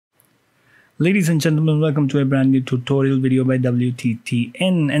Ladies and gentlemen, welcome to a brand new tutorial video by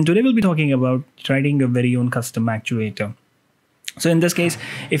WTTN. And today we'll be talking about writing a very own custom actuator. So in this case,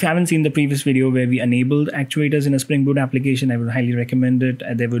 if you haven't seen the previous video where we enabled actuators in a Spring Boot application, I would highly recommend it.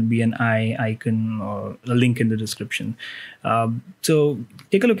 There would be an eye icon or a link in the description. So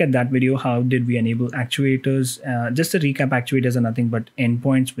take a look at that video. How did we enable actuators? Just to recap, actuators are nothing but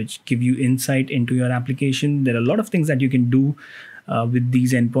endpoints which give you insight into your application. There are a lot of things that you can do with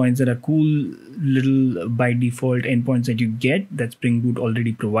these endpoints that are cool little by default endpoints that you get that Spring Boot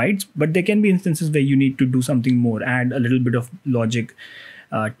already provides. But there can be instances where you need to do something more, add a little bit of logic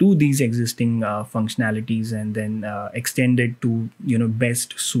to these existing functionalities and then extend it to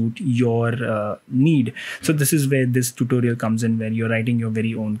best suit your need. So this is where this tutorial comes in, where you're writing your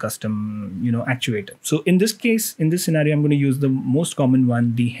very own custom actuator. So in this case, in this scenario, I'm going to use the most common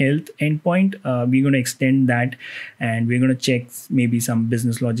one, the health endpoint. We're going to extend that and we're going to check maybe some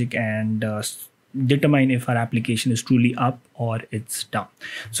business logic and determine if our application is truly up or it's down.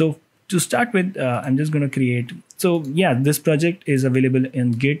 So to start with, I'm just going to create. So yeah, this project is available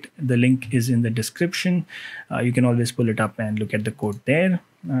in Git. The link is in the description. You can always pull it up and look at the code there.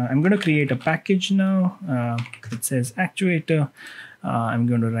 I'm going to create a package now. It says actuator. I'm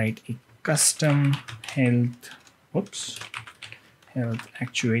going to write a custom health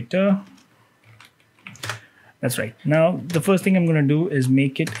actuator. That's right. Now, the first thing I'm going to do is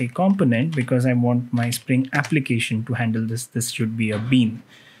make it a component because I want my Spring application to handle this. This should be a bean.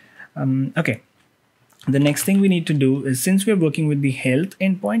 Okay. The next thing we need to do is, since we're working with the health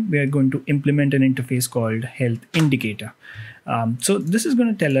endpoint, we are going to implement an interface called health indicator. So this is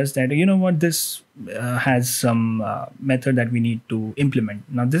going to tell us that, this has some method that we need to implement.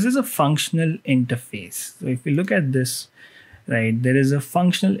 Now, this is a functional interface. So if we look at this, right, there is a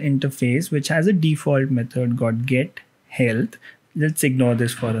functional interface which has a default method called get health. Let's ignore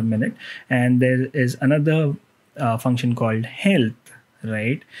this for a minute. And there is another function called health,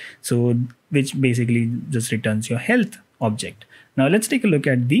 right? So which basically just returns your health object. Now let's take a look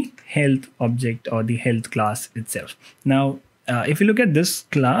at the health object or the health class itself. Now, if you look at this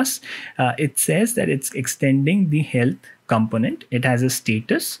class, it says that it's extending the health component. It has a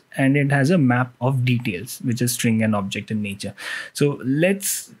status and it has a map of details, which is string and object in nature. So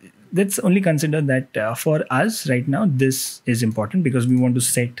let's only consider that for us right now, this is important because we want to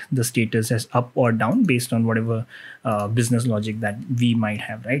set the status as up or down based on whatever business logic that we might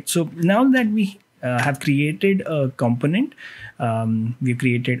have, right? So now that we have created a component, we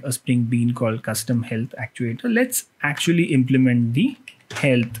created a Spring Bean called custom health actuator. Let's actually implement the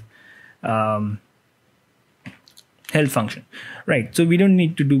health function, right? So we don't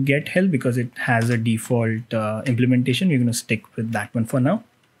need to do get health because it has a default implementation. We're going to stick with that one for now.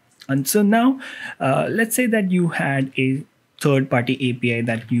 And so now, let's say that you had a third-party API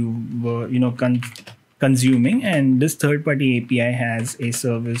that you were, consuming, and this third-party API has a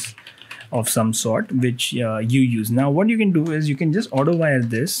service of some sort which you use. Now, what you can do is you can just auto-wire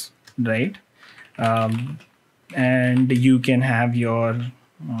this, right? And you can have your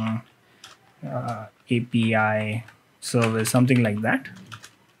API service, something like that,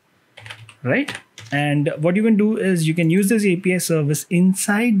 right? And what you can do is you can use this API service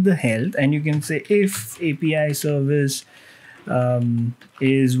inside the health, and you can say if API service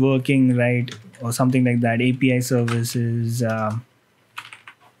is working right or something like that. API services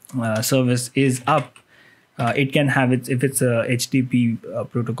service is up. It can have its, if it's a HTTP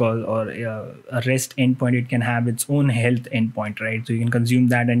protocol or a REST endpoint, it can have its own health endpoint, right? So you can consume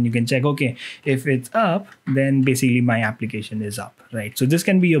that and you can check, okay, if it's up, then basically my application is up, right? So this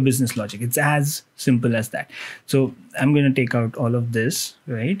can be your business logic. It's as simple as that. So I'm going to take out all of this,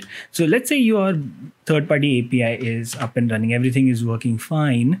 right? So let's say your third-party API is up and running. Everything is working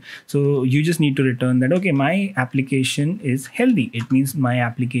fine. So you just need to return that, okay, my application is healthy. It means my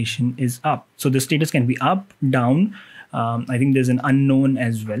application is up. So the status can be up, down. I think there's an unknown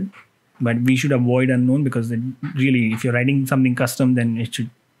as well, but we should avoid unknown because really, if you're writing something custom, then it should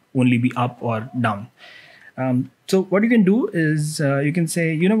only be up or down. So what you can do is you can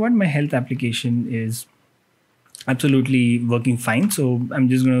say, my health application is absolutely working fine. So I'm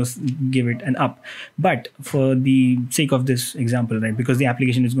just going to give it an up. But for the sake of this example, right, because the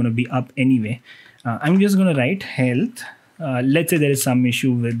application is going to be up anyway, I'm just going to write health. Let's say there is some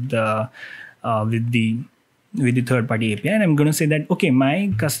issue with the third-party API, and I'm going to say that, okay,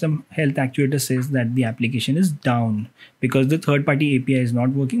 my custom health actuator says that the application is down because the third-party API is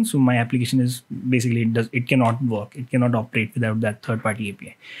not working. So my application is basically, it cannot work. It cannot operate without that third-party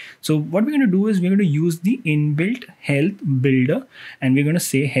API. So what we're going to do is we're going to use the inbuilt health builder, and we're going to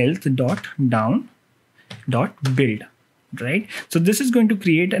say health.down.build. right? So this is going to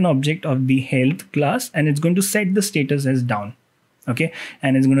create an object of the health class, and it's going to set the status as down. Okay,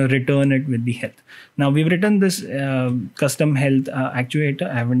 and it's going to return it with the health. Now we've written this custom health actuator.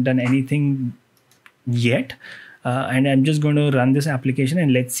 I haven't done anything yet, and I'm just going to run this application,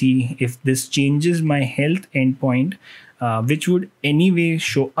 and let's see if this changes my health endpoint, which would anyway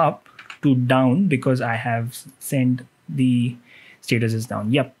show up to down because I have sent the status is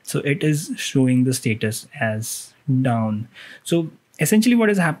down. Yep, so it is showing the status as down. So essentially what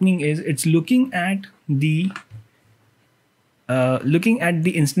is happening is it's looking at the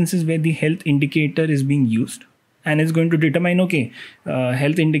instances where the health indicator is being used, and it's going to determine, okay,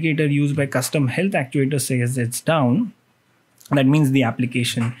 health indicator used by custom health actuator says it's down. That means the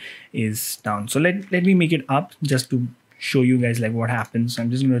application is down. So let me make it up just to show you guys like what happens.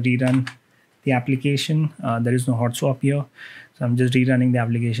 I'm just going to rerun the application. There is no hot swap here, so I'm just rerunning the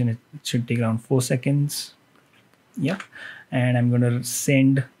application. It should take around 4 seconds. Yep, and I'm going to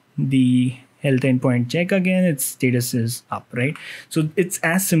send the health endpoint check again. Its status is up, right? So it's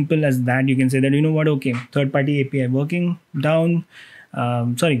as simple as that. You can say that, you know what, okay, third-party API working, down.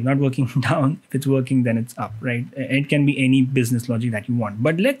 Sorry, not working, down. If it's working, then it's up, right? It can be any business logic that you want.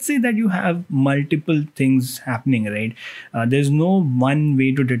 But let's say that you have multiple things happening, right? There's no one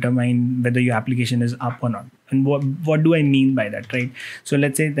way to determine whether your application is up or not. And what do I mean by that, right? So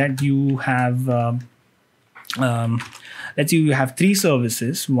let's say that you have let's say you have 3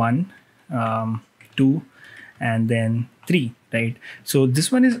 services, 1, 2, and then 3, right? So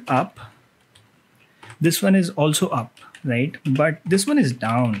this one is up, this one is also up, right? But this one is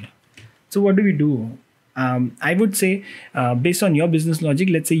down. So what do we do? I would say based on your business logic,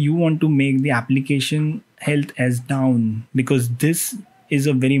 let's say you want to make the application health as down because this is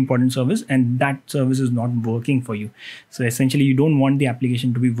a very important service and that service is not working for you. So essentially you don't want the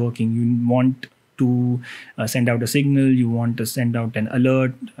application to be working. You want to send out a signal, you want to send out an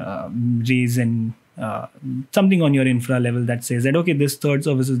alert, raise and something on your infra level that says that, okay, this third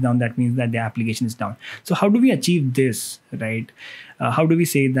service is down, that means that the application is down. So how do we achieve this, right? How do we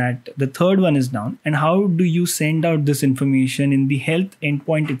say that the third one is down, and how do you send out this information in the health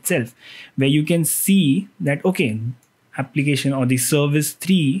endpoint itself, where you can see that, okay, application or the service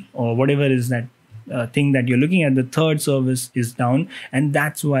 3 or whatever is that thing that you're looking at, the third service is down, and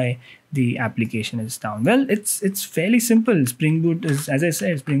that's why the application is down. Well, it's fairly simple. Spring Boot is, as I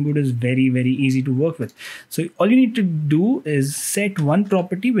said, Spring Boot is very, very easy to work with. So all you need to do is set one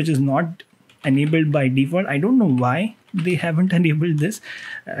property which is not enabled by default. I don't know why they haven't enabled this.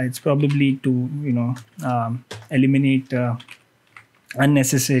 It's probably to, you know, eliminate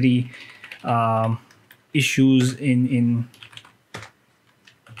unnecessary issues in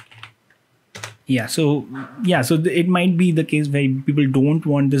so it might be the case where people don't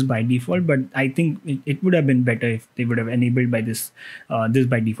want this by default, but I think it would have been better if they would have enabled by this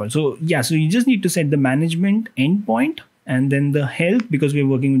by default. So so you just need to set the management endpoint and then the health, because we're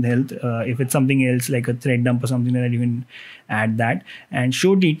working with health. If it's something else like a thread dump or something like that, you can add that, and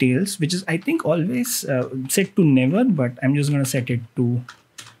show details, which is I think always set to never, but I'm just going to set it to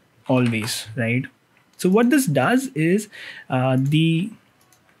always, right? So what this does is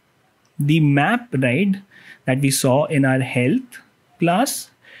the map, right, that we saw in our health class,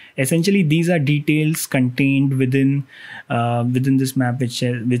 essentially these are details contained within this map which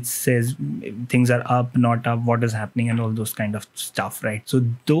says things are up, not up, what is happening, and all those kind of stuff, right? So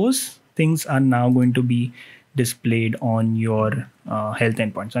those things are now going to be displayed on your health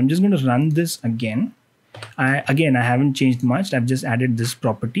endpoint. So I'm just going to run this again. I haven't changed much. I've just added this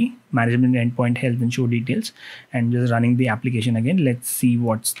property, management endpoint health and show details, and just running the application again. Let's see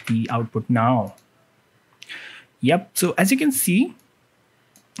what's the output now. Yep. So as you can see,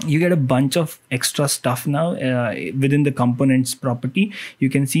 you get a bunch of extra stuff now within the components property. You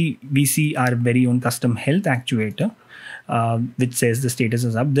can see we see our very own custom health actuator, which says the status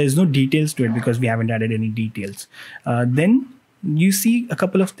is up. There's no details to it because we haven't added any details. Then you see a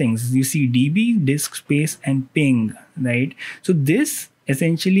couple of things. You see DB, disk space, and ping, right? So this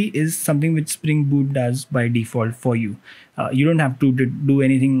essentially is something which Spring Boot does by default for you. You don't have to do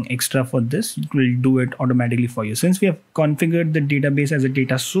anything extra for this. It will do it automatically for you. Since we have configured the database as a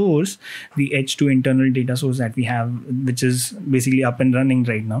data source, the H2 internal data source that we have, which is basically up and running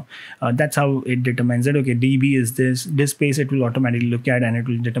right now, that's how it determines that, okay, DB is this, disk space it will automatically look at, and it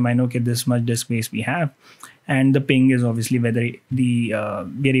will determine, okay, this much disk space we have. And the ping is obviously whether we are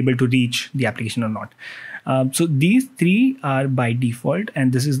able to reach the application or not. So these 3 are by default,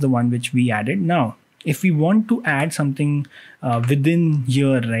 and this is the one which we added. Now, if we want to add something within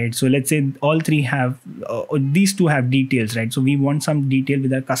here, right? So let's say all three have, these two have details, right? So we want some detail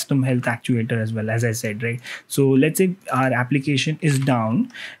with our custom health actuator as well, as I said, right? So let's say our application is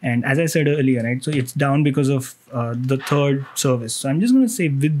down, and as I said earlier, right, so it's down because of the third service. So I'm just going to say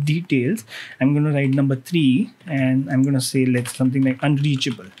with details, I'm going to write number 3, and I'm going to say let's something like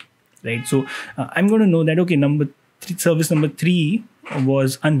unreachable, right? So I'm going to know that, okay, service number 3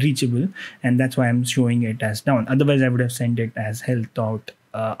 was unreachable, and that's why I'm showing it as down. Otherwise I would have sent it as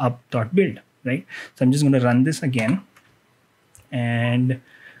health.up.build, right? So I'm just going to run this again and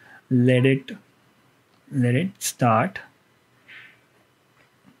let it start.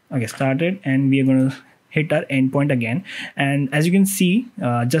 Okay, started, and we are going to hit our endpoint again, and as you can see,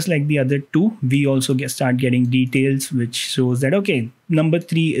 just like the other two, we also start getting details which shows that, okay, number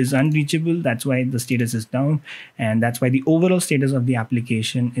 3 is unreachable, that's why the status is down, and that's why the overall status of the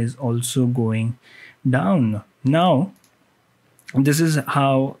application is also going down. Now this is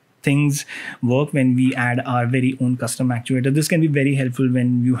how things work when we add our very own custom actuator. This can be very helpful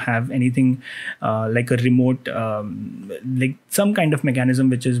when you have anything like a remote, like some kind of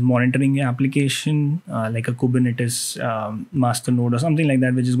mechanism which is monitoring your application, like a Kubernetes master node or something like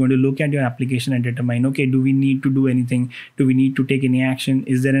that, which is going to look at your application and determine, okay, do we need to do anything? Do we need to take any action?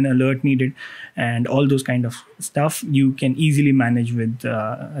 Is there an alert needed? And all those kind of stuff you can easily manage with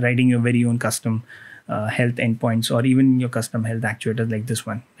writing your very own custom health endpoints, or even your custom health actuators like this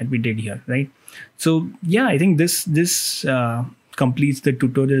one that we did here, right? So yeah, I think this completes the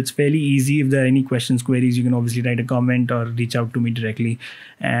tutorial. It's fairly easy. If there are any questions, queries, you can obviously write a comment or reach out to me directly.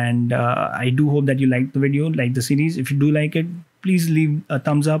 And I do hope that you liked the video, like the series. If you do like it, please leave a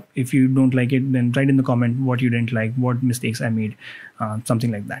thumbs up. If you don't like it, then write in the comment what you didn't like, what mistakes I made,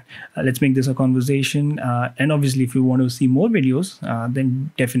 something like that. Let's make this a conversation. And obviously, if you want to see more videos,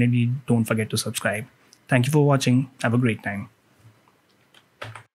 then definitely don't forget to subscribe. Thank you for watching. Have a great time.